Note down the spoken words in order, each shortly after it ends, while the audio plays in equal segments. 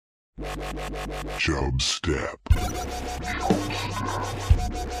Chub Step.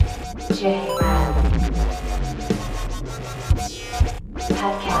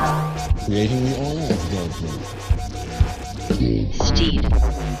 Creating the oil judgment. Steed.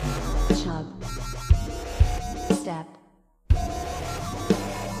 Chub. Step.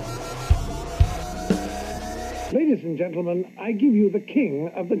 Ladies and gentlemen, I give you the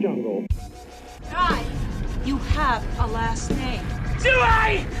king of the jungle. Guy, you have a last name. Do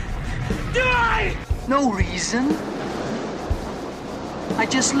I? No reason. I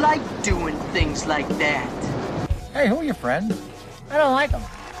just like doing things like that. Hey, who are your friends? I don't like them.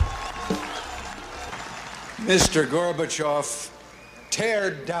 Mr. Gorbachev,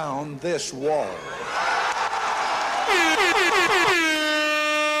 tear down this wall.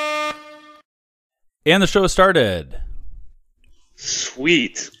 And the show started.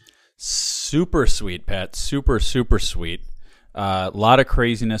 Sweet. Super sweet, Pat. Super, super sweet. A lot of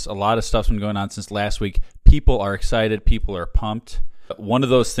craziness. A lot of stuff's been going on since last week. People are excited. People are pumped. One of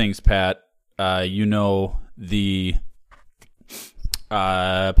those things, Pat, the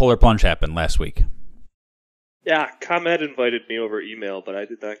Polar Plunge happened last week. Yeah, ComEd invited me over email, but I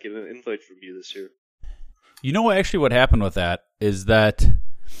did not get an invite from you this year. You know what happened with that is that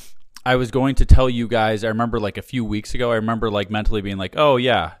I was going to tell you guys, I remember like a few weeks ago, I remember like mentally being like, oh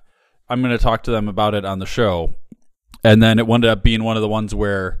yeah, I'm going to talk to them about it on the show. And then it ended up being one of the ones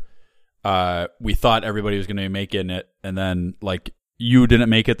where we thought everybody was going to be making it. And then like you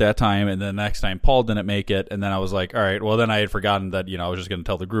didn't make it that time. And then the next time Paul didn't make it. And then I was like, all right, well then I had forgotten that, I was just going to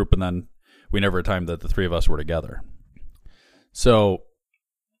tell the group. And then we never had time that the three of us were together. So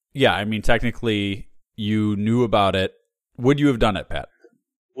yeah, I mean, technically you knew about it. Would you have done it, Pat?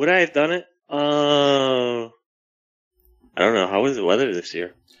 Would I have done it? I don't know. How was the weather this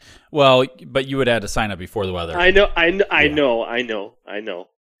year? Well, but you would have had to sign up before the weather. I know.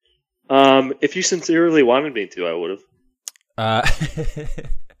 If you sincerely wanted me to, I would have.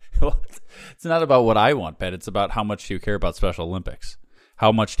 Well, it's not about what I want, Pat. It's about how much do you care about Special Olympics?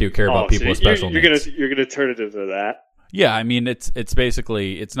 How much do you care about people with special needs? You're gonna turn it into that. Yeah, I mean, it's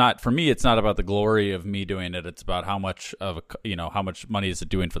basically, it's not, for me, it's not about the glory of me doing it. It's about how much how much money is it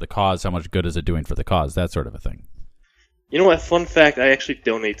doing for the cause? How much good is it doing for the cause? That sort of a thing. You know what? Fun fact, I actually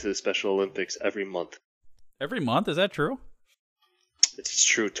donate to the Special Olympics every month. Every month? Is that true? It's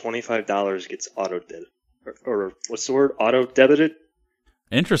true. $25 gets auto-debited. Or what's the word? Auto-debited?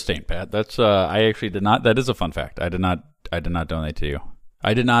 Interesting, Pat. That's, I actually did not, that is a fun fact. I did not donate to you.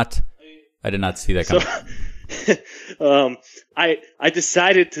 I did not see that coming. I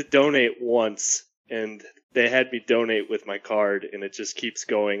decided to donate once, and they had me donate with my card, and it just keeps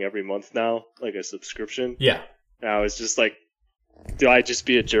going every month now, like a subscription. Yeah. And I was just like, do I just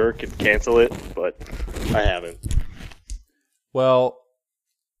be a jerk and cancel it? But I haven't. Well,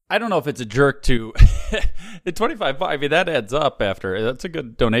 I don't know if it's a jerk to $25. I mean, that adds up after. That's a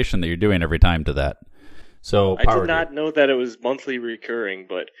good donation that you're doing every time to that. So I did not know that it was monthly recurring,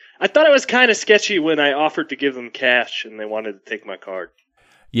 but I thought it was kind of sketchy when I offered to give them cash and they wanted to take my card.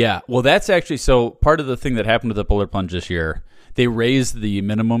 Yeah, well, that's actually, so part of the thing that happened with the Polar Plunge this year, they raised the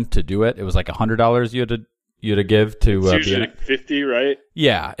minimum to do it. It was like $100 you had to give to it's usually be in it. 50, right?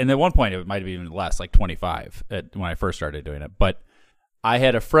 Yeah, and at one point it might have been even less, like 25 when I first started doing it. But I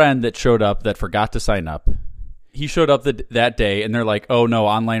had a friend that showed up that forgot to sign up. He showed up that day, and they're like, oh, no,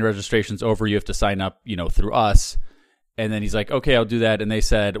 online registration's over. You have to sign up, through us. And then he's like, okay, I'll do that. And they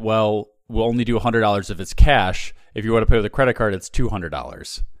said, well, we'll only do $100 if it's cash. If you want to pay with a credit card, it's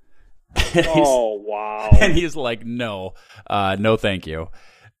 $200. Oh, wow. And he's like, no, thank you.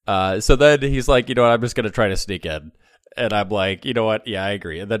 So then he's like, you know what, I'm just going to try to sneak in. And I'm like, you know what, yeah, I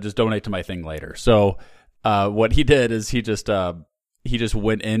agree. And then just donate to my thing later. So what he did is he just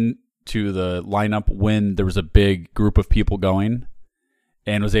went in to the lineup when there was a big group of people going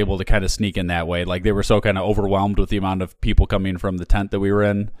and was able to kind of sneak in that way. Like they were so kind of overwhelmed with the amount of people coming from the tent that we were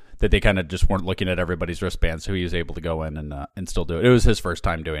in that they kind of just weren't looking at everybody's wristbands. So he was able to go in and still do it. It was his first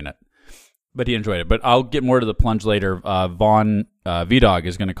time doing it, but he enjoyed it. But I'll get more to the plunge later. Vaughn V-Dog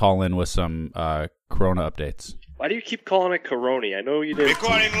is going to call in with some Corona updates. Why do you keep calling it Corona? I know you did.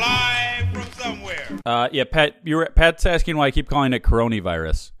 Recording live from somewhere. Yeah, Pat's asking why I keep calling it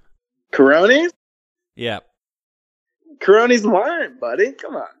coronavirus. Coronis? Yeah. Coronis learn, buddy.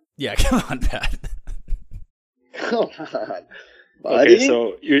 Come on. Yeah, come on, Pat. Come on, buddy. Okay,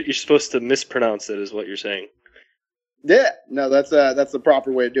 so you're supposed to mispronounce it, is what you're saying. Yeah, no, that's the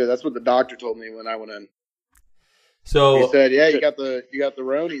proper way to do it. That's what the doctor told me when I went in. So he said, "Yeah, you got the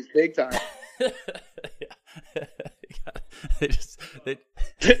Ronies big time."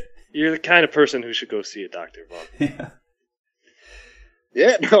 You're the kind of person who should go see a doctor, Bob. Yeah.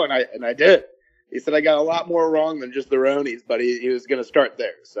 Yeah, no, and I did. He said I got a lot more wrong than just the Ronies, but he was going to start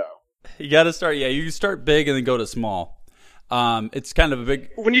there. So you got to start. Yeah, you start big and then go to small. It's kind of a big.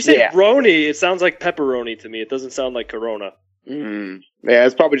 When you say Roni, it sounds like pepperoni to me. It doesn't sound like Corona. Mm. Yeah,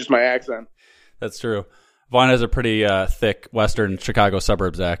 it's probably just my accent. That's true. Vaughn has a pretty thick Western Chicago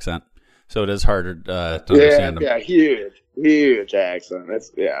suburbs accent, so it is harder to understand him. Yeah, huge accent.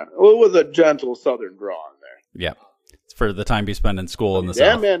 Well, with a gentle Southern drawl in there. Yeah, it's for the time you spend in school in the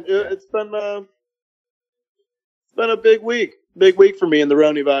yeah, South. Man, it's been a big week for me in the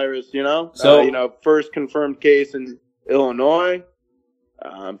Roni virus. So first confirmed case in Illinois,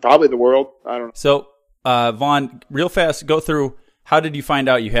 probably the world. I don't know. So, Vaughn, real fast, go through. How did you find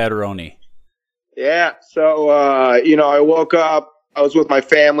out you had Roni? Yeah, so I woke up. I was with my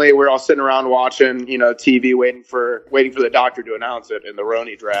family. We were all sitting around watching, TV, waiting for the doctor to announce it in the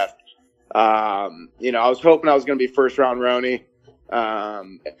Roni draft. I was hoping I was going to be first round Roni,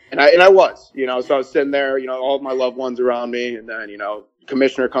 and I was. So I was sitting there. All of my loved ones around me, and then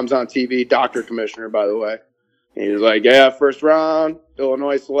commissioner comes on TV, Dr. Commissioner, by the way. And he was like, "Yeah, first round,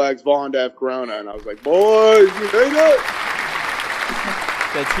 Illinois selects Vaughn to have Corona," and I was like, "Boys, you made it."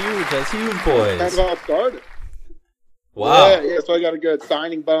 That's huge, boys. That's how it started. Wow. Yeah, so I got a good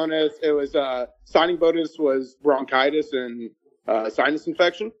signing bonus. It was signing bonus was bronchitis and sinus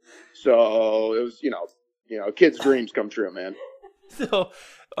infection. So it was, kids' dreams come true, man. So, all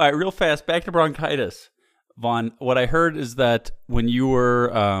right, real fast, back to bronchitis. Vaughn, what I heard is that when you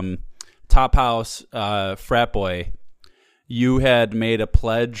were top house frat boy, you had made a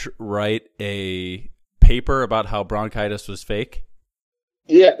pledge, write a paper about how bronchitis was fake.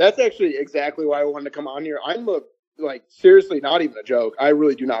 Yeah, that's actually exactly why I wanted to come on here. I'm seriously, not even a joke. I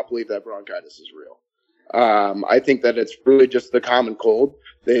really do not believe that bronchitis is real. I think that it's really just the common cold.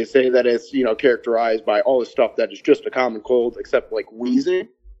 They say that it's, characterized by all the stuff that is just a common cold, except like wheezing.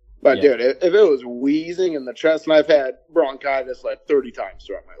 But dude, if it was wheezing in the chest, and I've had bronchitis like 30 times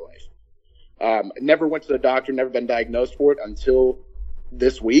throughout my life. Never went to the doctor, never been diagnosed for it until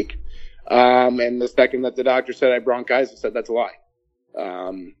this week. And the second that the doctor said I had bronchitis, I said that's a lie.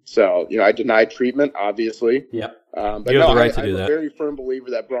 So I denied treatment, obviously. Yep. But you have the right to do that. I'm a very firm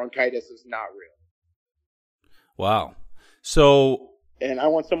believer that bronchitis is not real. Wow. So, and I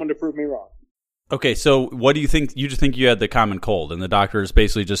want someone to prove me wrong. Okay, so what do you think? You just think you had the common cold, and the doctor is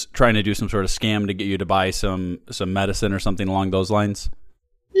basically just trying to do some sort of scam to get you to buy some medicine or something along those lines?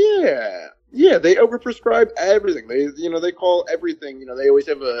 Yeah. They overprescribe everything. They call everything. They always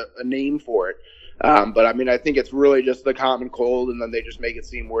have a name for it. But I mean, I think it's really just the common cold, and then they just make it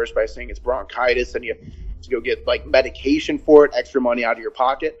seem worse by saying it's bronchitis, and you have to go get like medication for it, extra money out of your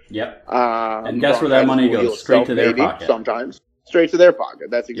pocket. Yep. And guess where that money goes? Straight to their pocket. Sometimes straight to their pocket.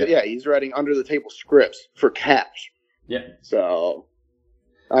 That's exactly. Yeah, he's writing under the table scripts for cash. Yeah. So,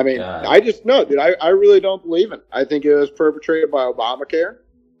 I mean, I just no, dude. I really don't believe it. I think it was perpetrated by Obamacare.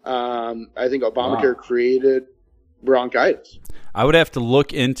 I think Obamacare created bronchitis. I would have to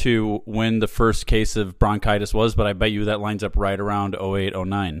look into when the first case of bronchitis was, but I bet you that lines up right around 08,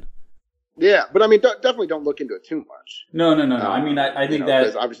 09. Yeah, but I mean, definitely don't look into it too much. No. I mean, I think that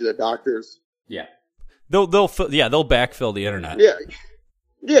because obviously the doctors. Yeah, they'll backfill the internet.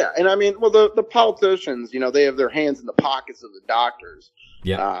 Yeah, and I mean, well, the politicians, they have their hands in the pockets of the doctors.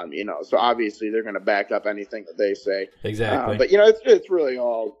 Yeah. So obviously they're going to back up anything that they say. Exactly. But it's really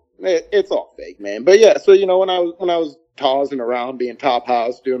all it's all fake, man. But yeah, so when I was tossing around being top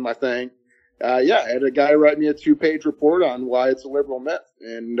house doing my thing, I had a guy write me a 2-page report on why it's a liberal myth,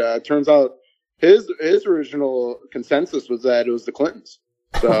 and turns out his original consensus was that it was the Clintons.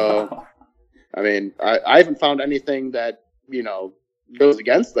 So I mean, I haven't found anything that goes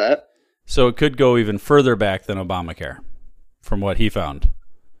against that. So it could go even further back than Obamacare, from what he found.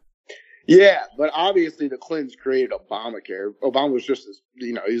 Yeah, but obviously the Clintons created Obamacare. Obama was just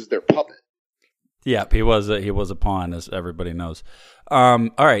he was their puppet. Yeah, he was a pawn, as everybody knows. All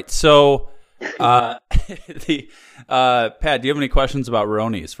right, so Pat, do you have any questions about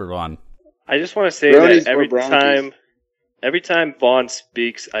Ronies for Vaughn? I just want to say that every time Vaughn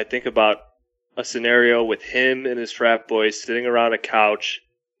speaks, I think about a scenario with him and his frat boys sitting around a couch.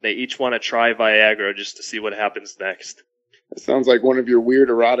 They each want to try Viagra just to see what happens next. It sounds like one of your weird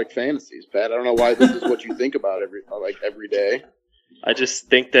erotic fantasies, Pat. I don't know why this is what you think about every day. I just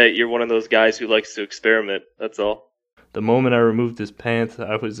think that you're one of those guys who likes to experiment. That's all. The moment I removed his pants,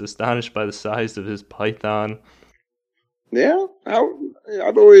 I was astonished by the size of his python. Yeah,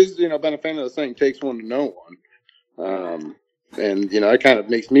 I've always been a fan of the saying "takes one to know one," and it kind of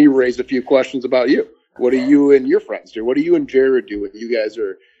makes me raise a few questions about you. What do you and your friends do? What do you and Jared do when you guys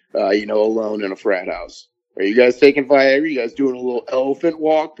are alone in a frat house? Are you guys taking Viagra? You guys doing a little elephant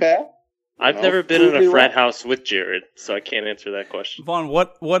walk, Pat? I've never been in a frat house with Jared, so I can't answer that question. Vaughn,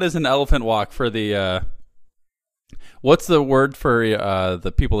 what is an elephant walk for the? What's the word for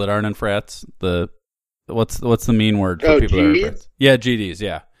the people that aren't in frats? What's the mean word for people that are in frats? Yeah, GDs.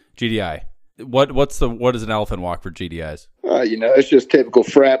 Yeah, GDI. What is an elephant walk for GDIs? It's just typical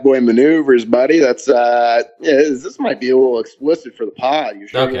frat boy maneuvers, buddy. That's this might be a little explicit for the pod. You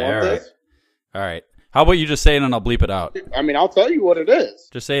sure you want this? All right. How about you just say it and I'll bleep it out? I mean, I'll tell you what it is.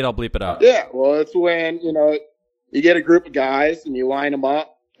 Just say it, I'll bleep it out. Yeah, well, it's when, you get a group of guys and you line them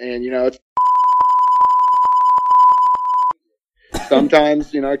up and, it's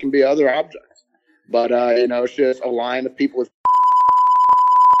sometimes, it can be other objects. But, it's just a line of people with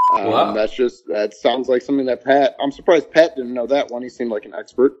wow. That sounds like something that I'm surprised Pat didn't know that one. He seemed like an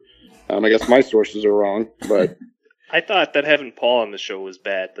expert. I guess my sources are wrong, but... I thought that having Paul on the show was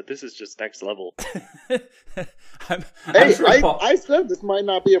bad, but this is just next level. I said this might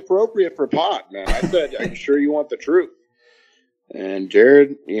not be appropriate for pod, man. I said, are you sure you want the truth? And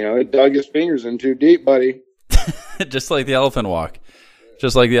Jared, dug his fingers in too deep, buddy. Just like the elephant walk.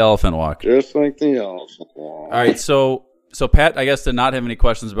 Just like the elephant walk. All right, so Pat, I guess, did not have any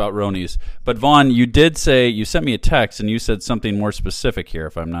questions about Ronies. But Vaughn, you did say, you sent me a text and you said something more specific here,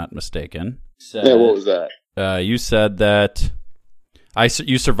 if I'm not mistaken. Yeah, what was that? You said that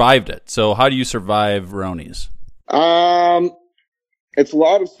you survived it. So how do you survive Ronies? It's a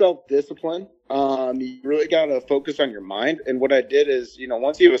lot of self-discipline. You really got to focus on your mind. And what I did is,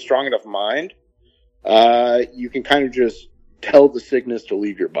 once you have a strong enough mind, you can kind of just tell the sickness to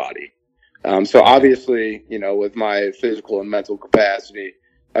leave your body. So obviously, with my physical and mental capacity,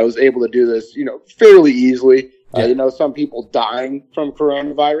 I was able to do this, fairly easily. Yeah. Some people dying from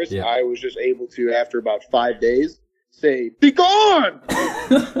coronavirus. Yeah. I was just able to, after about 5 days, say, "Be gone!"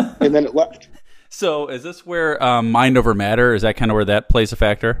 And then it left. So is this where mind over matter, is that kind of where that plays a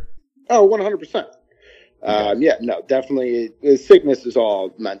factor? Oh, 100%. Yeah, no, definitely. The sickness is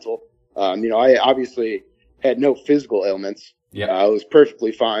all mental. I obviously had no physical ailments. Yeah. I was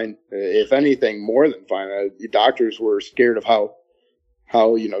perfectly fine. If anything, more than fine. The doctors were scared of how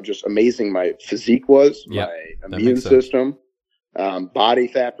just amazing my physique was, yeah, my immune system. Body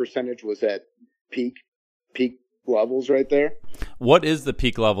fat percentage was at peak levels right there. What is the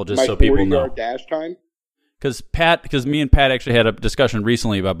peak level, just my so people know? 40-yard dash time. Because me and Pat actually had a discussion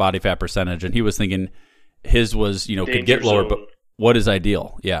recently about body fat percentage, and he was thinking his was, could get lower, but what is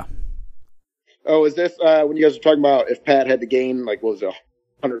ideal? Yeah. Oh, is this when you guys are talking about if Pat had to gain,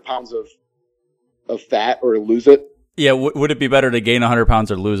 100 pounds of fat or lose it? Yeah, would it be better to gain 100 pounds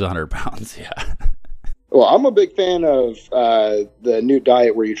or lose 100 pounds? Yeah. Well, I'm a big fan of the new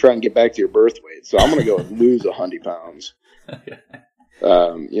diet where you try and get back to your birth weight. So I'm going to go and lose 100 pounds.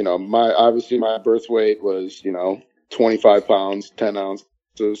 My birth weight was, 25 pounds, 10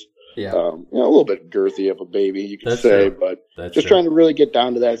 ounces. Yeah. A little bit girthy of a baby, you could say, true. but That's just true. trying to really get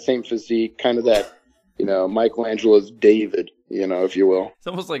down to that same physique, kind of that, Michelangelo's David, if you will. It's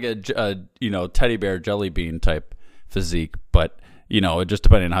almost like a teddy bear jelly bean type physique, but just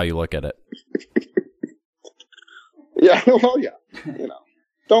depending on how you look at it. Yeah, well, yeah.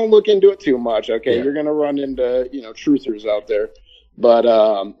 Don't look into it too much, okay? Yeah. You're gonna run into truthers out there, but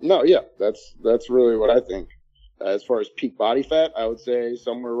no, yeah, that's really what I think. As far as peak body fat, I would say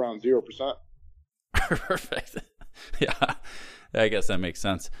somewhere around 0%. Perfect. Yeah, I guess that makes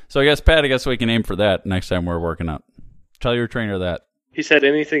sense. So I guess Pat, we can aim for that next time we're working out. Tell your trainer that. He said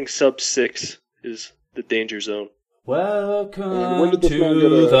anything sub 6 is the danger zone. Welcome to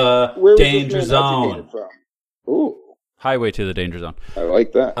the danger zone. Ooh. Highway to the danger zone. I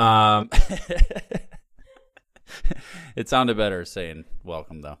like that. It sounded better saying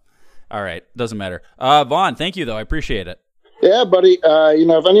welcome, though. All right. Doesn't matter. Vaughn, thank you, though. I appreciate it. Yeah, buddy.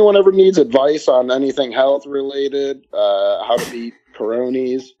 If anyone ever needs advice on anything health related, how to beat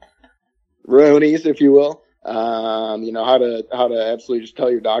Ronies, if you will, how to absolutely just tell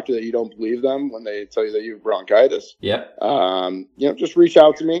your doctor that you don't believe them when they tell you that you have bronchitis. Yeah. Just reach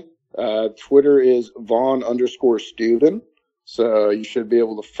out to me. Twitter is Vaughn_Steuben. So you should be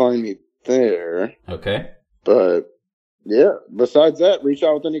able to find me there. Okay. But yeah, besides that, reach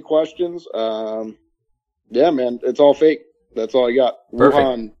out with any questions. Yeah, man, it's all fake. That's all I got. Perfect.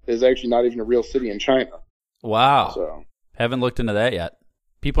 Wuhan is actually not even a real city in China. Wow. So haven't looked into that yet.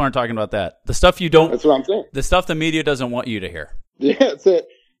 People aren't talking about that. The stuff you don't. That's what I'm saying. The stuff the media doesn't want you to hear. Yeah, that's it.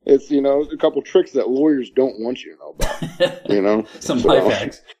 It's a couple tricks that lawyers don't want you to know about. Some life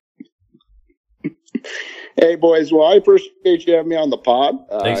hacks. Hey, boys. Well, I appreciate you having me on the pod.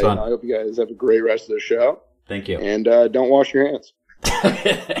 Thanks, man. I hope you guys have a great rest of the show. Thank you. And don't wash your hands.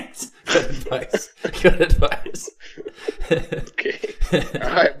 Thanks. Good advice. Good advice. Okay. All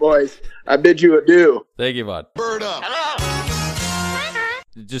right, boys. I bid you adieu. Thank you, bud. Bird up.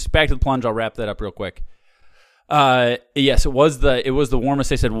 Just back to the plunge. I'll wrap that up real quick. Yes, it was the warmest.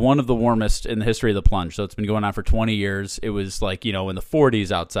 They said one of the warmest in the history of the plunge. So it's been going on for 20 years. It was like, in the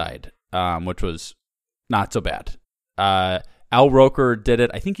 40s outside, which was not so bad. Al Roker did it.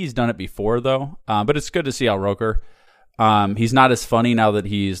 I think he's done it before though. But it's good to see Al Roker. He's not as funny now that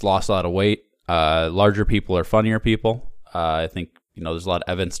he's lost a lot of weight. Larger people are funnier people. I think, there's a lot of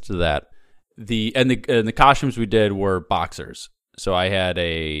evidence to that. The costumes we did were boxers. So I had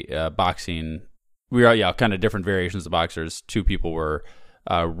a boxing. We are kind of different variations of boxers. Two people were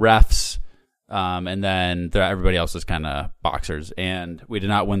refs, and then everybody else was kind of boxers. And we did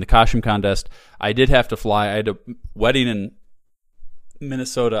not win the costume contest. I did have to fly. I had a wedding in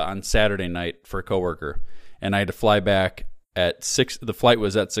Minnesota on Saturday night for a coworker, and I had to fly back at 6. The flight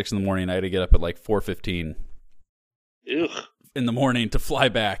was at 6 in the morning. I had to get up at like 4:15 in the morning to fly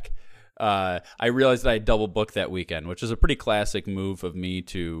back. I realized that I double booked that weekend, which is a pretty classic move of me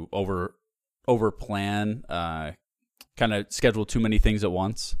to over plan, kind of schedule too many things at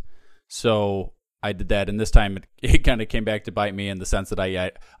once. So I did that, and this time it kind of came back to bite me in the sense that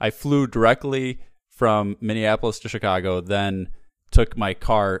I flew directly from Minneapolis to Chicago, then took my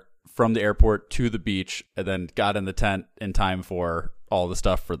car from the airport to the beach, and then got in the tent in time for all the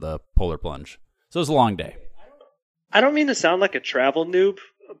stuff for the polar plunge. So it was a long day. I don't mean to sound like a travel noob,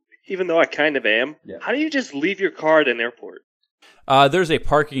 even though I kind of am. Yeah. How do you just leave your car at an airport? There's a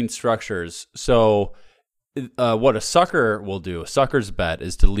parking structures. So what a sucker will do, a sucker's bet,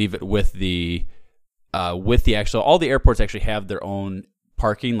 is to leave it with the actual, all the airports actually have their own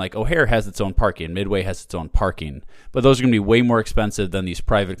parking. Like O'Hare has its own parking, Midway has its own parking, but those are going to be way more expensive than these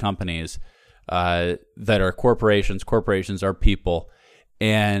private companies that are corporations. Corporations are people,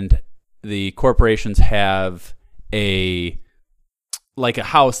 and the corporations have a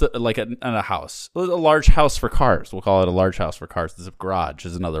house, a large house for cars. We'll call it a large house for cars. The garage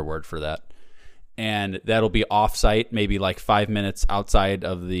is another word for that. And that'll be off-site, maybe like 5 minutes outside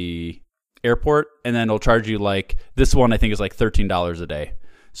of the airport. And then it'll charge you this one I think is like $13 a day.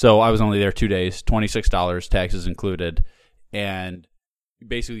 So I was only there 2 days, $26, taxes included. And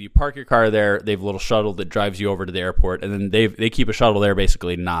basically you park your car there. They have a little shuttle that drives you over to the airport. And then they keep a shuttle there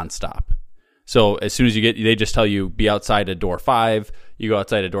basically nonstop. So as soon as they just tell you, be outside at door 5. You go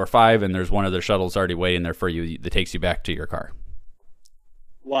outside at door 5, and there's one of their shuttles already waiting there for you that takes you back to your car.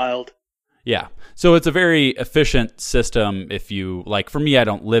 Wild. Yeah. So it's a very efficient system. If you, for me, I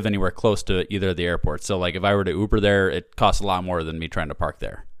don't live anywhere close to either of the airports. So, if I were to Uber there, it costs a lot more than me trying to park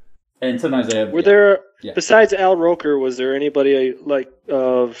there. And sometimes I have... Besides Al Roker, was there anybody,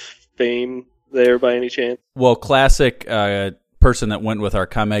 of fame there by any chance? Well, classic... person that went with our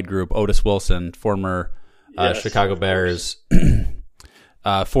ComEd group, Otis Wilson, former Chicago Bears,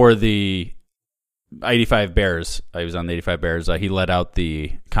 for the 85 Bears. He was on the 85 Bears. He led out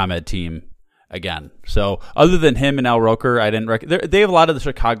the ComEd team again. So other than him and Al Roker, I didn't they have a lot of the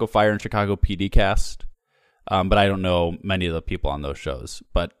Chicago Fire and Chicago PD cast, but I don't know many of the people on those shows.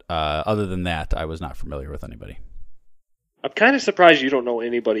 But other than that, I was not familiar with anybody. I'm kind of surprised you don't know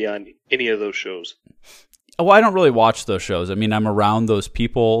anybody on any of those shows. Well, I don't really watch those shows. I mean, I'm around those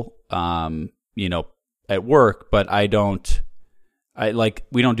people, at work, but we don't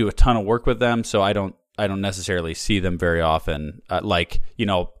do a ton of work with them, so I don't necessarily see them very often.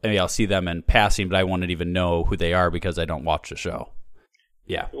 Maybe I'll see them in passing, but I wouldn't even know who they are because I don't watch the show.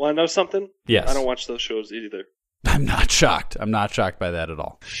 Yeah. You want to know something? Yes. I don't watch those shows either. I'm not shocked. I'm not shocked by that at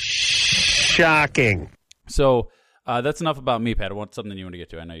all. Shocking. So that's enough about me, Pat. I want something you want to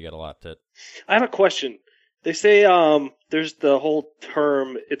get to. I know you got a lot to... I have a question. They say there's the whole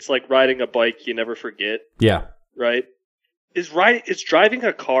term, it's like riding a bike you never forget. Yeah. Right? Is driving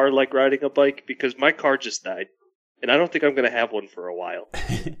a car like riding a bike? Because my car just died, and I don't think I'm going to have one for a while.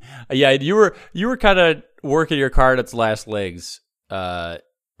 Yeah, you were kind of working your car at its last legs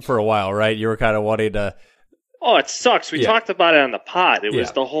for a while, right? You were kind of wanting to... Oh, it sucks. We talked about it on the pod. It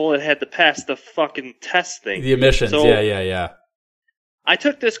was the whole, it had to pass the fucking test thing. The emissions, so, yeah. I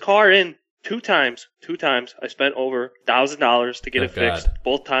took this car in two times. I spent over $1,000 to get it fixed. God.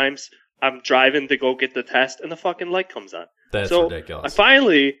 Both times I'm driving to go get the test, and the fucking light comes on. That's ridiculous. I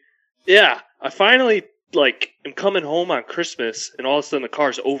finally am coming home on Christmas, and all of a sudden the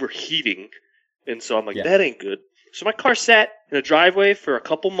car's overheating, and so I'm like, that ain't good. So my car sat in the driveway for a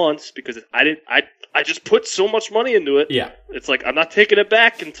couple months because I just put so much money into it. Yeah. It's like I'm not taking it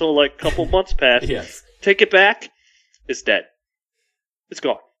back until a couple months pass. Yes. Take it back, it's dead. It's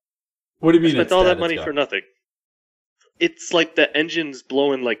gone. What do you mean? I spent all that money for nothing. it's like the engine's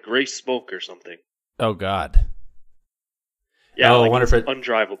blowing like gray smoke or something. Oh God. Yeah, I like wonder it's if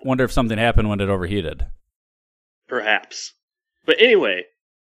undrivable. Wonder if something happened when it overheated. Perhaps. But anyway,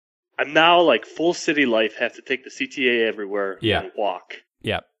 I'm now like full city life, have to take the CTA everywhere and walk.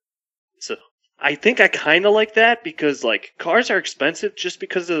 Yeah. So I think I kind of like that because like cars are expensive just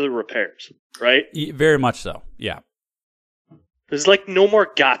because of the repairs, right? Very much so. Yeah. There's like no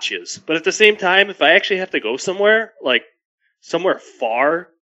more gotchas. But at the same time, if I actually have to go somewhere, like somewhere far,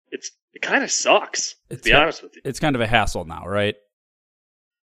 it kind of sucks, to be honest with you. It's kind of a hassle now, right?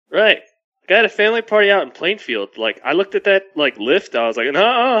 Right. I had a family party out in Plainfield. Like I looked at that like lift, I was like,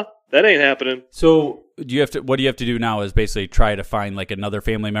 nah, that ain't happening. So what do you have to do now is basically try to find like another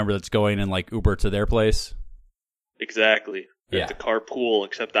family member that's going and like Uber to their place? Exactly. I have to carpool,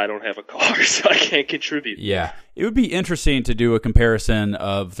 except I don't have a car, so I can't contribute. Yeah. It would be interesting to do a comparison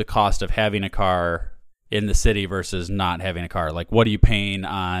of the cost of having a car in the city versus not having a car. Like, what are you paying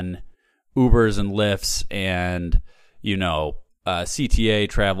on Ubers and Lyfts and, CTA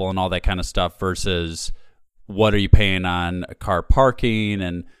travel and all that kind of stuff versus what are you paying on car parking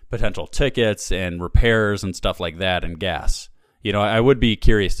and potential tickets and repairs and stuff like that and gas? I would be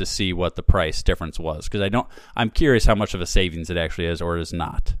curious to see what the price difference was because I'm curious how much of a savings it actually is or is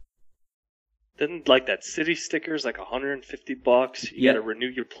not. Then like that city sticker is like $150. You got to renew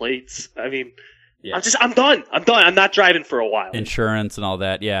your plates. I mean, I'm done. I'm not driving for a while. Insurance and all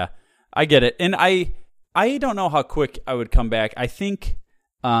that. Yeah, I get it. And I don't know how quick I would come back. I think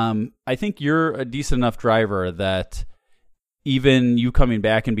you're a decent enough driver that even you coming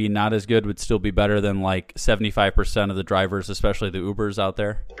back and being not as good would still be better than like 75% of the drivers, especially the Ubers out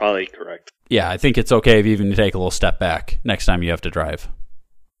there. Probably correct. Yeah, I think it's okay if even you take a little step back next time you have to drive.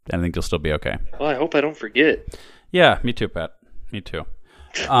 I think you'll still be okay. Well, I hope I don't forget. Yeah, me too, Pat. Me too.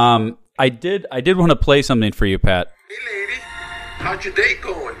 I did want to play something for you, Pat. Hey, lady. How'd your day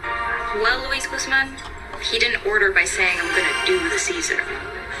going? Well, Luis Guzman, he didn't order by saying I'm going to do the Caesar.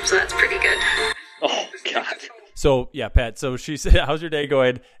 So that's pretty good. Oh, God. So, yeah, Pat, so she said, how's your day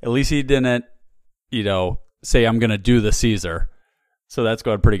going? At least he didn't, say I'm going to do the Caesar. So that's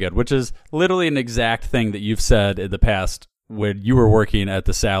going pretty good, which is literally an exact thing that you've said in the past when you were working at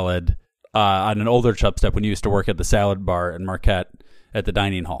the salad on an older Chub Step when you used to work at the salad bar in Marquette at the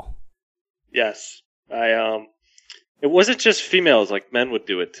dining hall. Yes. It wasn't just females, like men would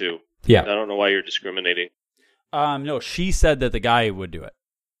do it too. Yeah. I don't know why you're discriminating. No, she said that the guy would do it.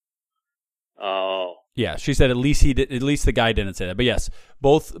 Oh. Yeah, she said at least the guy didn't say that. But yes,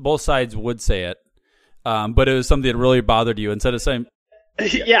 both sides would say it. But it was something that really bothered you instead of saying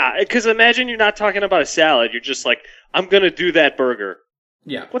Yeah, because imagine you're not talking about a salad, you're just like, I'm gonna do that burger.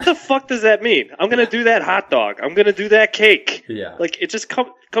 Yeah. What the fuck does that mean? I'm gonna do that hot dog. I'm gonna do that cake. Yeah. Like it just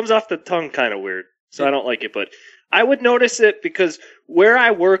comes off the tongue kind of weird. So I don't like it, but I would notice it because where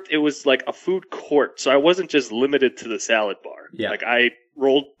I worked, it was like a food court, so I wasn't just limited to the salad bar. Yeah. Like I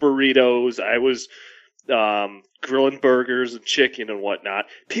rolled burritos, I was grilling burgers and chicken and whatnot.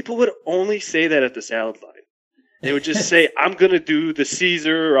 People would only say that at the salad line. They would just say, I'm going to do the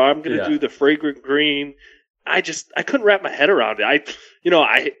Caesar or I'm going to do the fragrant green. I couldn't wrap my head around it.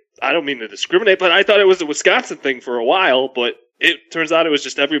 I don't mean to discriminate, but I thought it was a Wisconsin thing for a while, but it turns out it was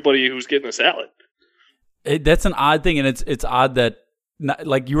just everybody who's getting a salad. That's an odd thing, and it's odd that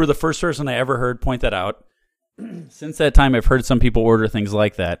you were the first person I ever heard point that out. Since that time, I've heard some people order things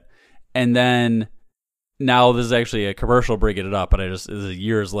like that, and then now this is actually a commercial bringing it up, but this is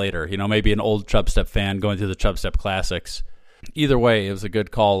years later. Maybe an old Chub Step fan going through the Chub Step classics. Either way, it was a good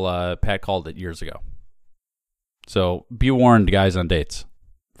call. Pat called it years ago. So be warned, guys, on dates.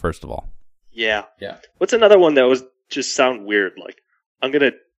 First of all. Yeah. Yeah. What's another one that was just sound weird? Like I'm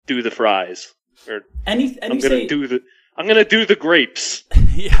gonna do the fries, or I'm gonna do the grapes.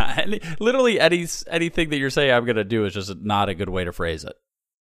 Yeah. Literally anything that you're saying I'm gonna do is just not a good way to phrase it.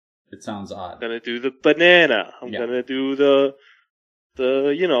 It sounds odd. I'm gonna do the banana. I'm gonna do the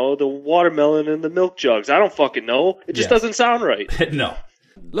watermelon and the milk jugs. I don't fucking know. It just doesn't sound right. No.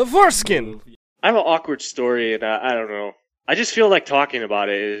 Lavorskin. I have an awkward story, and I don't know. I just feel like talking about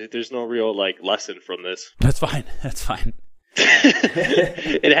it. There's no real lesson from this. That's fine. That's fine.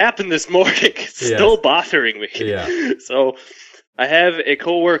 It happened this morning. It's still bothering me. Yeah. So I have a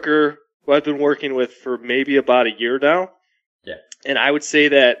coworker who I've been working with for maybe about a year now. Yeah. And I would say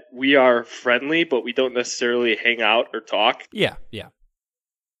that we are friendly, but we don't necessarily hang out or talk. Yeah, yeah.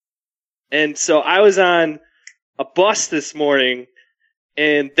 And so I was on a bus this morning,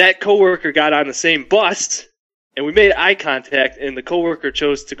 and that coworker got on the same bus, and we made eye contact, and the coworker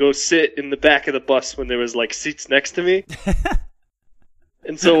chose to go sit in the back of the bus when there was seats next to me.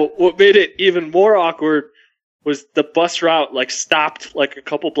 And so what made it even more awkward was the bus route like stopped like a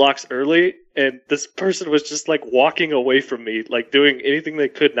couple blocks early, and this person was just like walking away from me, like doing anything they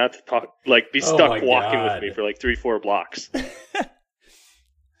could not to talk, like be stuck walking with me for like 3-4 blocks.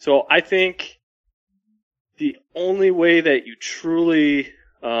 So I think the only way that you truly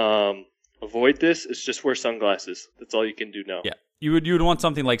avoid this is just wear sunglasses. That's all you can do now. Yeah, you would want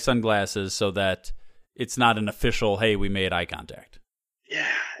something like sunglasses so that it's not an official, hey, we made eye contact. Yeah,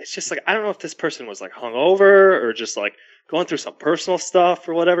 it's just like, I don't know if this person was like hungover or just like going through some personal stuff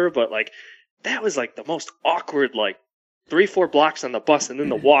or whatever, but like that was like the most awkward, like 3-4 blocks on the bus, and then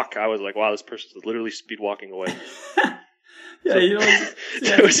the walk, I was like, wow, this person's literally speed walking away. Yeah, so, you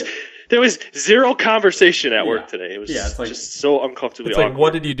know, there was zero conversation at work today. It was it's like, just so uncomfortably it's like, awkward.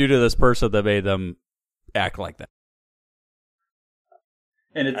 what did you do to this person that made them act like that?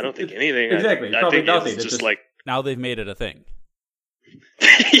 And I don't think anything. Exactly. I think nothing. It's just like, now they've made it a thing.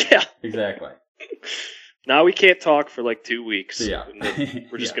 Yeah. Exactly. Now we can't talk for like 2 weeks. Yeah.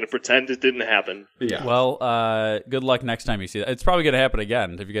 We're just going to pretend it didn't happen. Yeah. Well, good luck next time you see that. It's probably going to happen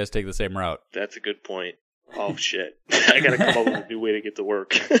again if you guys take the same route. That's a good point. Oh, shit. I got to come up with a new way to get to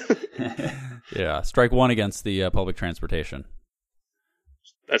work. Yeah. Strike one against the public transportation.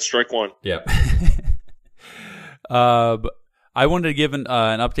 That's strike one. Yep. I wanted to give an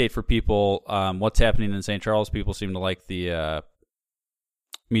update for people. What's happening in St. Charles? People seem to like the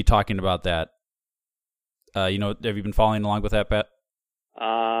me talking about that. Have you been following along with that, Pat?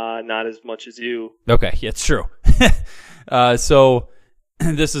 Not as much as you. Okay, yeah, it's true. So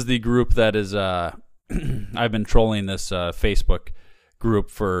this is the group that is. I've been trolling this Facebook group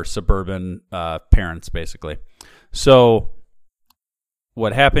for suburban parents, basically. So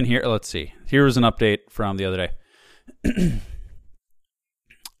what happened here? Let's see. Here was an update from the other day.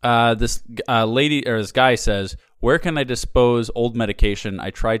 This lady or this guy says, "Where can I dispose old medication? I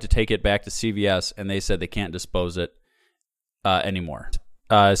tried to take it back to CVS, and they said they can't dispose it anymore."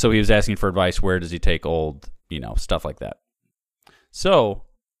 So he was asking for advice. Where does he take old, stuff like that? So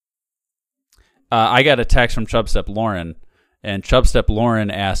I got a text from Chubstep Lauren, and Chubstep Lauren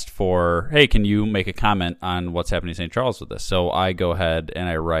asked for, "Hey, can you make a comment on what's happening in St. Charles with this?" So I go ahead and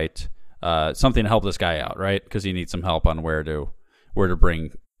I write something to help this guy out, right? Because he needs some help on where to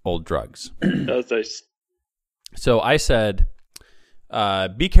bring old drugs. That was nice. So I said,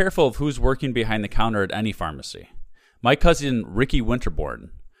 be careful of who's working behind the counter at any pharmacy. My cousin Ricky Winterborn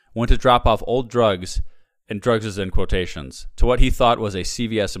went to drop off old drugs, and drugs is in quotations, to what he thought was a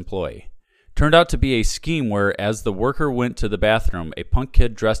CVS employee. Turned out to be a scheme where, as the worker went to the bathroom, a punk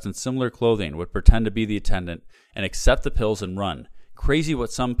kid dressed in similar clothing would pretend to be the attendant and accept the pills and run. Crazy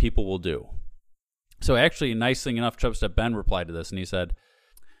what some people will do. So actually, nicely enough, Chubstep Ben replied to this, and he said,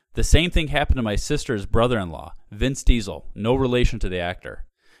 "The same thing happened to my sister's brother-in-law, Vince Diesel, no relation to the actor,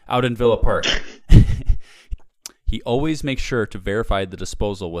 out in Villa Park. He always makes sure to verify the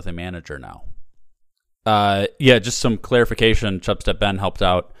disposal with a manager now." Yeah, just some clarification. Chubstep Ben helped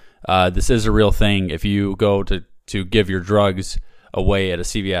out. This is a real thing. If you go to give your drugs away at a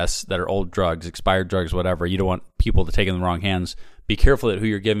CVS that are old drugs, expired drugs, whatever, you don't want people to take it in the wrong hands. Be careful that who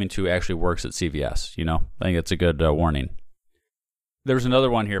you're giving to actually works at CVS. I think it's a good warning. There's another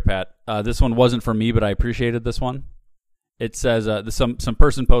one here, Pat. This one wasn't for me, but I appreciated this one. It says some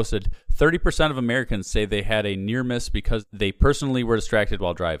person posted, 30% of Americans say they had a near miss because they personally were distracted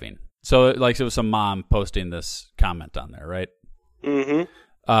while driving. So it was some mom posting this comment on there, right? Mm-hmm.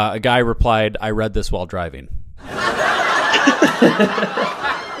 A guy replied, "I read this while driving."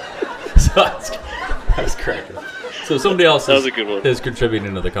 So that's cracking. So somebody else is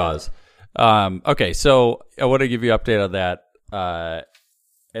contributing to the cause. Okay, so I want to give you an update on that.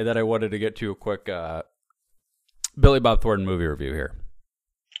 And then I wanted to get to a quick Billy Bob Thornton movie review here.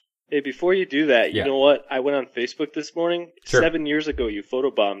 Hey, before you do that, you know what? I went on Facebook this morning. Sure. 7 years ago, you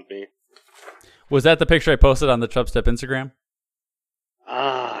photobombed me. Was that the picture I posted on the Chubstep Instagram?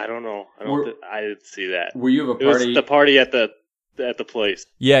 I don't know. I didn't see that. Were you at a party? It was the party at the place.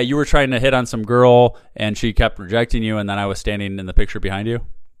 Yeah, you were trying to hit on some girl, and she kept rejecting you, and then I was standing in the picture behind you?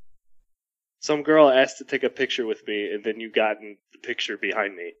 Some girl asked to take a picture with me, and then you got in the picture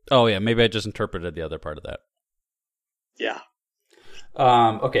behind me. Oh, yeah. Maybe I just interpreted the other part of that. Yeah.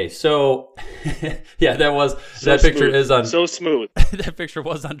 Okay, so yeah, that picture is on so smooth. That picture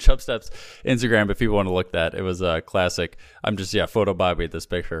was on Chubstep's Instagram if people want to look at that. It was a classic. I'm just photobobbing this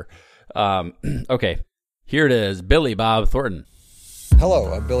picture. Okay, here it is. Billy Bob Thornton.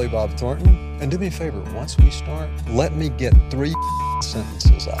 Hello, I'm Billy Bob Thornton, and do me a favor, once we start, let me get 3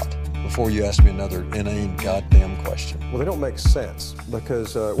 sentences out before you ask me another inane goddamn question. Well, they don't make sense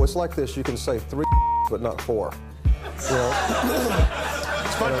because what's like this, you can say 3 but not 4. Well,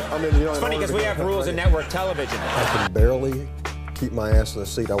 funny. It's funny because we have rules in network television. I can barely keep my ass in the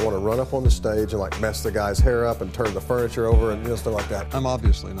seat. I want to run up on the stage and like mess the guy's hair up and turn the furniture over and stuff like that. I'm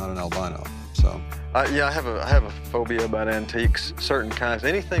obviously not an albino, so. Yeah, I have a phobia about antiques, certain kinds.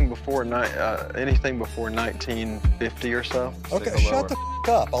 Anything before 1950 or so. Okay, shut the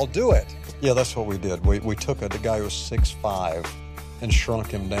up. I'll do it. Yeah, that's what we did. We took the guy who was 6'5" and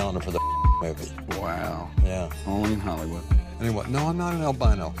shrunk him down for the movie. Wow. Yeah. Only in Hollywood. Anyway, no, I'm not an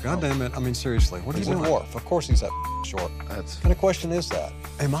albino. God damn it. I mean, seriously, what are you doing? He's a dwarf. Of course he's that short. What kind of question is that?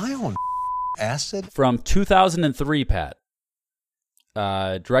 Am I on acid? From 2003, Pat.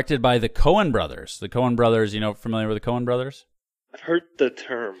 Directed by the Coen brothers. The Coen brothers, familiar with the Coen brothers? I've heard the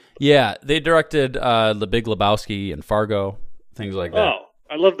term. Yeah, they directed The Big Lebowski and Fargo, things like that. Oh,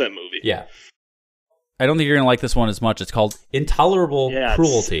 I love that movie. Yeah. I don't think you're going to like this one as much. It's called Intolerable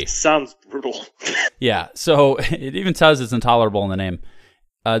Cruelty. It sounds brutal. Yeah, so it even says it's intolerable in the name.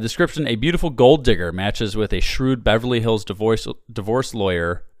 Description: a beautiful gold digger matches with a shrewd Beverly Hills divorce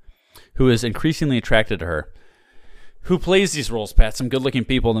lawyer who is increasingly attracted to her. Who plays these roles, Pat? Some good-looking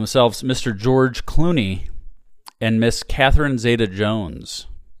people themselves, Mr. George Clooney and Miss Catherine Zeta-Jones.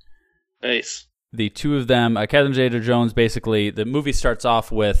 Nice. The two of them, Catherine Zeta-Jones, basically, the movie starts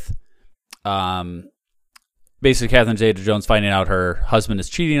off with Catherine Zeta-Jones finding out her husband is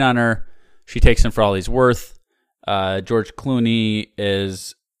cheating on her. She takes him for all he's worth. George Clooney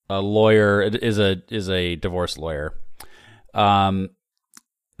is a lawyer, is a divorce lawyer.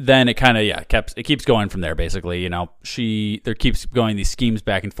 Then it kind of keeps going from there. Basically, there keeps going these schemes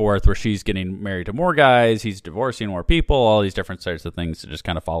back and forth where she's getting married to more guys, he's divorcing more people, all these different sorts of things. It just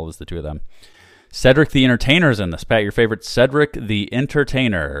kind of follows the two of them. Cedric the Entertainer's in this. Pat, your favorite Cedric the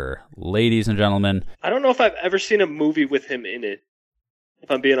Entertainer, ladies and gentlemen. I don't know if I've ever seen a movie with him in it. If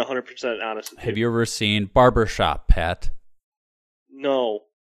I'm being 100% honest with you. Have you ever seen Barbershop, Pat? No.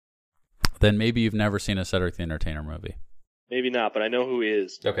 Then maybe you've never seen a Cedric the Entertainer movie. Maybe not, but I know who he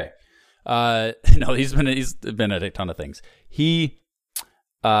is. Okay. No, he's been at a ton of things. He,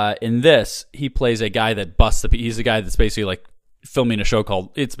 in this, he plays a guy that busts he's a guy that's basically like filming a show called,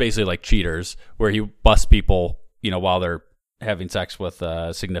 it's basically like Cheaters, where he busts people, while they're having sex with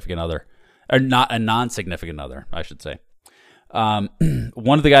a significant other. Or not a non-significant other, I should say.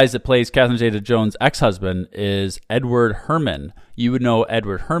 One of the guys that plays Catherine Zeta-Jones' ex-husband is Edward Herrmann. You would know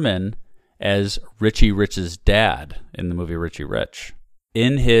Edward Herrmann as Richie Rich's dad in the movie Richie Rich.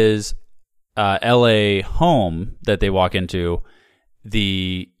 In his L.A. home that they walk into,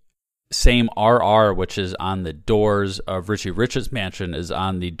 the same RR, which is on the doors of Richie Rich's mansion, is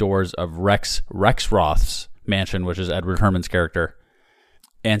on the doors of Rex Roth's mansion, which is Edward Herrmann's character.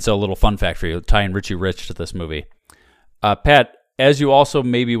 And so a little fun fact for you, tying Richie Rich to this movie. Pat, as you also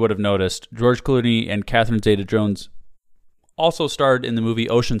maybe would have noticed, George Clooney and Catherine Zeta-Jones also starred in the movie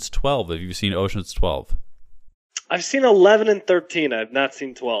Ocean's 12. Have you seen Ocean's 12? I've seen 11 and 13. I've not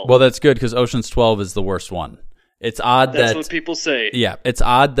seen 12. Well, that's good because Ocean's 12 is the worst one. It's odd That's what people say. Yeah, it's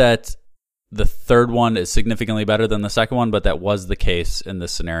odd that the third one is significantly better than the second one, but that was the case in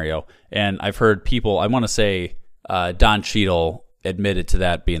this scenario. And I've heard people, I want to say Don Cheadle admitted to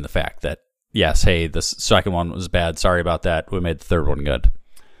that being the fact that, yes, hey, the second one was bad. Sorry about that. We made the third one good.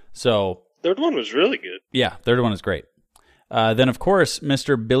 So third one was really good. Yeah, third one is great. Then, of course,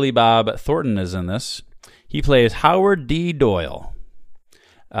 Mr. Billy Bob Thornton is in this. He plays Howard D. Doyle.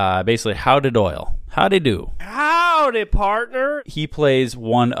 Basically, howdy Doyle. Howdy do. Howdy, partner. He plays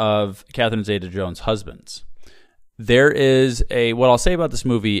one of Catherine Zeta-Jones' husbands. There is what I'll say about this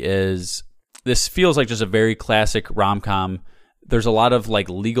movie is this feels like just a very classic rom-com. There's a lot of like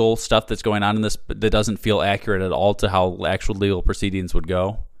legal stuff that's going on in this but that doesn't feel accurate at all to how actual legal proceedings would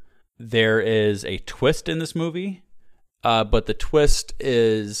go. There is a twist in this movie, but the twist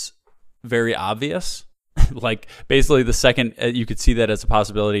is very obvious. Like basically the second you could see that as a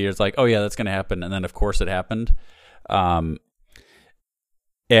possibility, it's like, oh yeah, that's going to happen. And then of course it happened. And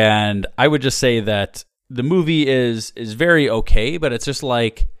I would just say that the movie is very okay, but it's just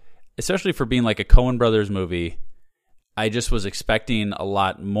like, especially for being like a Coen Brothers movie, I just was expecting a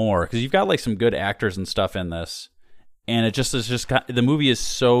lot more because you've got like some good actors and stuff in this. And it just is just, the movie is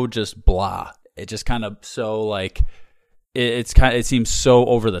so just blah. It just kind of so like, it seems so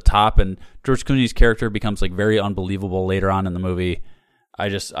over the top, and George Clooney's character becomes like very unbelievable later on in the movie.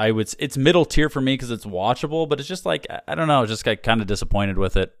 It's middle tier for me because it's watchable, but it's just like, I don't know, just got kind of disappointed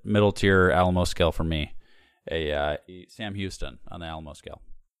with it. Middle tier Alamo scale for me. A Sam Houston on the Alamo scale.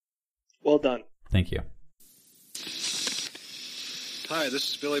 Well done. Thank you. Hi,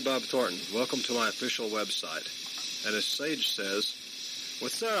 this is Billy Bob Thornton. Welcome to my official website. And as Sage says,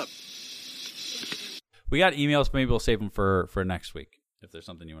 what's up? We got emails. Maybe we'll save them for next week. if there's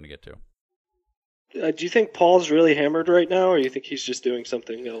something you want to get to. Do you think Paul's really hammered right now, or you think he's just doing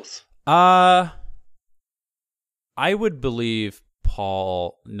something else? I would believe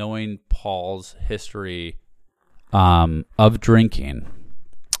Paul, knowing Paul's history of drinking,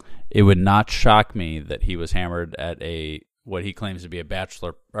 it would not shock me that he was hammered at what he claims to be a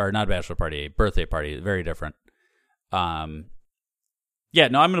birthday party. Very different. I'm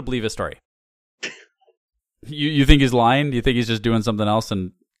going to believe his story. You think he's lying? Do you think he's just doing something else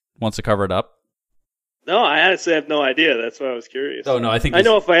and wants to cover it up? No, I honestly have no idea. That's why I was curious. Oh, no, I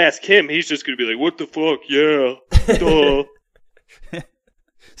know if I ask him, he's just going to be like, what the fuck? Yeah. Duh.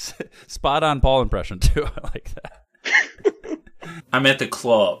 Spot on Paul impression, too. I like that. I'm at the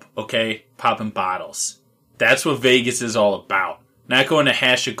club, okay? Popping bottles. That's what Vegas is all about. Not going to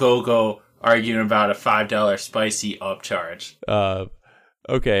Hash-A-Go-Go arguing about a $5 spicy upcharge.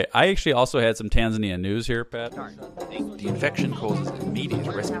 Okay, I actually also had some Tanzania news here, Pat. The infection causes immediate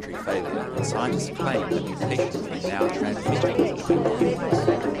respiratory failure, and scientists claim the mutation is now transmitted. You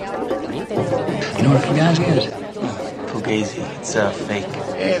know what Fugazi is? Fugazi, it's a fake.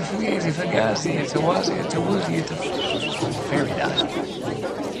 Yeah, Fugazi, Fugazi, it's a wazi, it's a woozy, it's a fairy dust.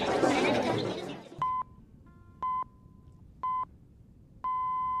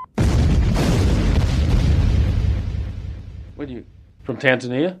 What are you, from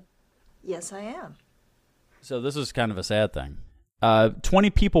Tanzania? Yes, I am. So this is kind of a sad thing. 20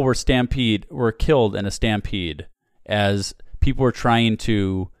 people were killed in a stampede as people were trying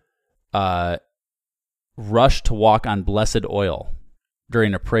to rush to walk on blessed oil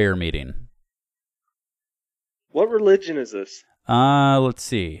during a prayer meeting. What religion is this? Let's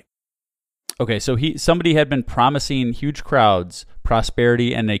see. Okay, so somebody had been promising huge crowds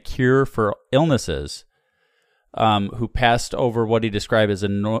prosperity and a cure for illnesses, who passed over what he described as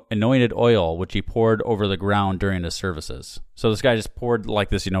anointed oil, which he poured over the ground during his services. So this guy just poured like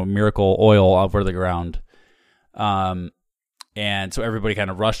this, miracle oil over the ground. And so everybody kind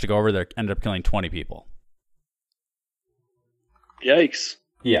of rushed to go over there, ended up killing 20 people. Yikes.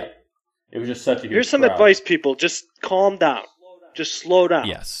 Yeah. It was just such a huge Here's some crowd. advice, people. Just calm down. Just slow down.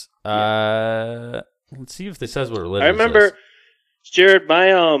 Yes. Let's see if this says what religion I remember, is. Jared,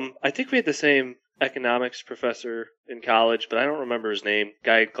 I think we had the same economics professor in college, but I don't remember his name.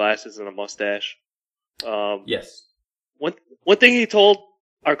 Guy had glasses and a mustache. Yes. One thing he told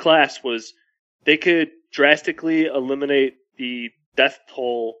our class was they could drastically eliminate the death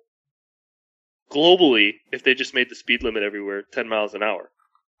toll globally if they just made the speed limit everywhere 10 miles an hour.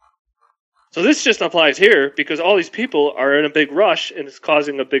 So this just applies here because all these people are in a big rush and it's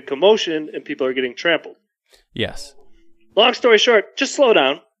causing a big commotion and people are getting trampled. Yes. Long story short, just slow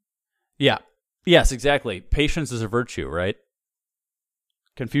down. Yeah. Yes, exactly. Patience is a virtue, right?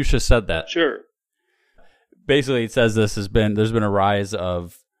 Confucius said that. Sure. Basically, it says there's been a rise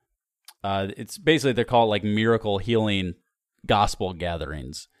of, it's basically, they're called like miracle healing gospel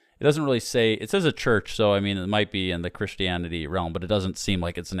gatherings. It doesn't really say, it says a church, so I mean, it might be in the Christianity realm, but it doesn't seem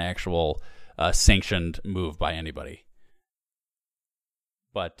like it's an actual sanctioned move by anybody.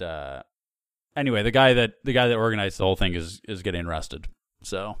 But anyway, the guy that organized the whole thing is getting arrested.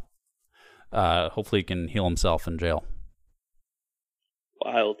 So hopefully he can heal himself in jail.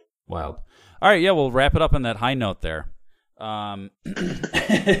 Wild. All right, yeah, we'll wrap it up on that high note there.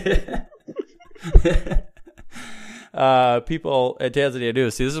 People at Tanzania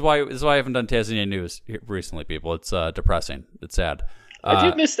News. See, this is why I haven't done Tanzania News recently, people. It's depressing. It's sad.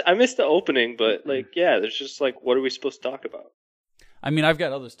 I missed the opening, but there's just what are we supposed to talk about? I mean, I've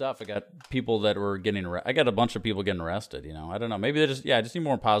got other stuff. I got people that were getting arrested. I got a bunch of people getting arrested, I don't know. Maybe they just, I just need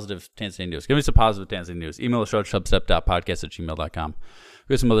more positive Tanzania News. Give me some positive Tanzania News. Email the show at shubstep.podcast@gmail.com.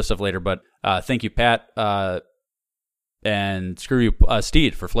 We have some other stuff later, but thank you, Pat. And screw you,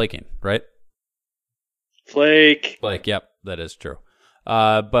 Steed, for flaking, right? Flake, yep, that is true.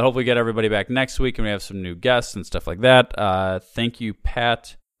 But hopefully we get everybody back next week and we have some new guests and stuff like that. Thank you,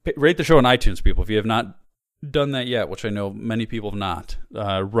 Pat. Rate the show on iTunes, people. If you have not done that yet, which I know many people have not,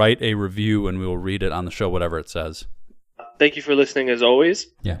 write a review and we will read it on the show, whatever it says. Thank you for listening as always.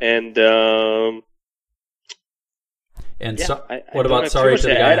 Yeah. And what about sorry to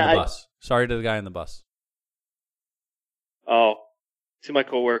the guy in the bus? Sorry to the guy in the bus. Oh, to my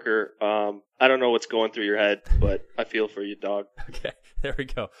coworker, I don't know what's going through your head, but I feel for you, dog. Okay, there we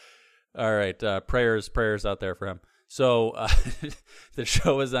go. All right, prayers out there for him. So the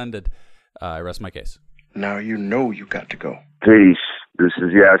show has ended. I rest my case. Now you know you got to go. Peace. This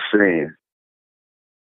is Yasin.